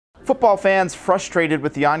Football fans frustrated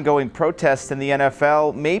with the ongoing protests in the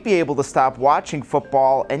NFL may be able to stop watching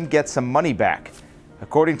football and get some money back.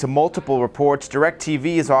 According to multiple reports,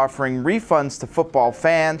 DirecTV is offering refunds to football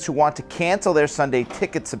fans who want to cancel their Sunday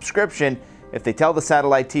ticket subscription if they tell the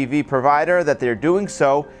satellite TV provider that they're doing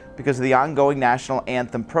so because of the ongoing national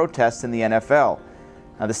anthem protests in the NFL.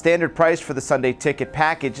 Now, the standard price for the Sunday ticket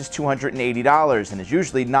package is $280 and is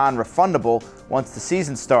usually non-refundable once the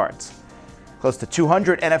season starts. Close to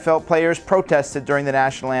 200 NFL players protested during the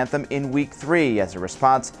national anthem in Week 3 as a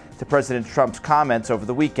response to President Trump's comments over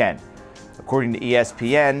the weekend. According to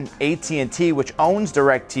ESPN, AT&T, which owns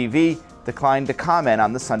DirecTV, declined to comment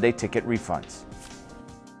on the Sunday ticket refunds.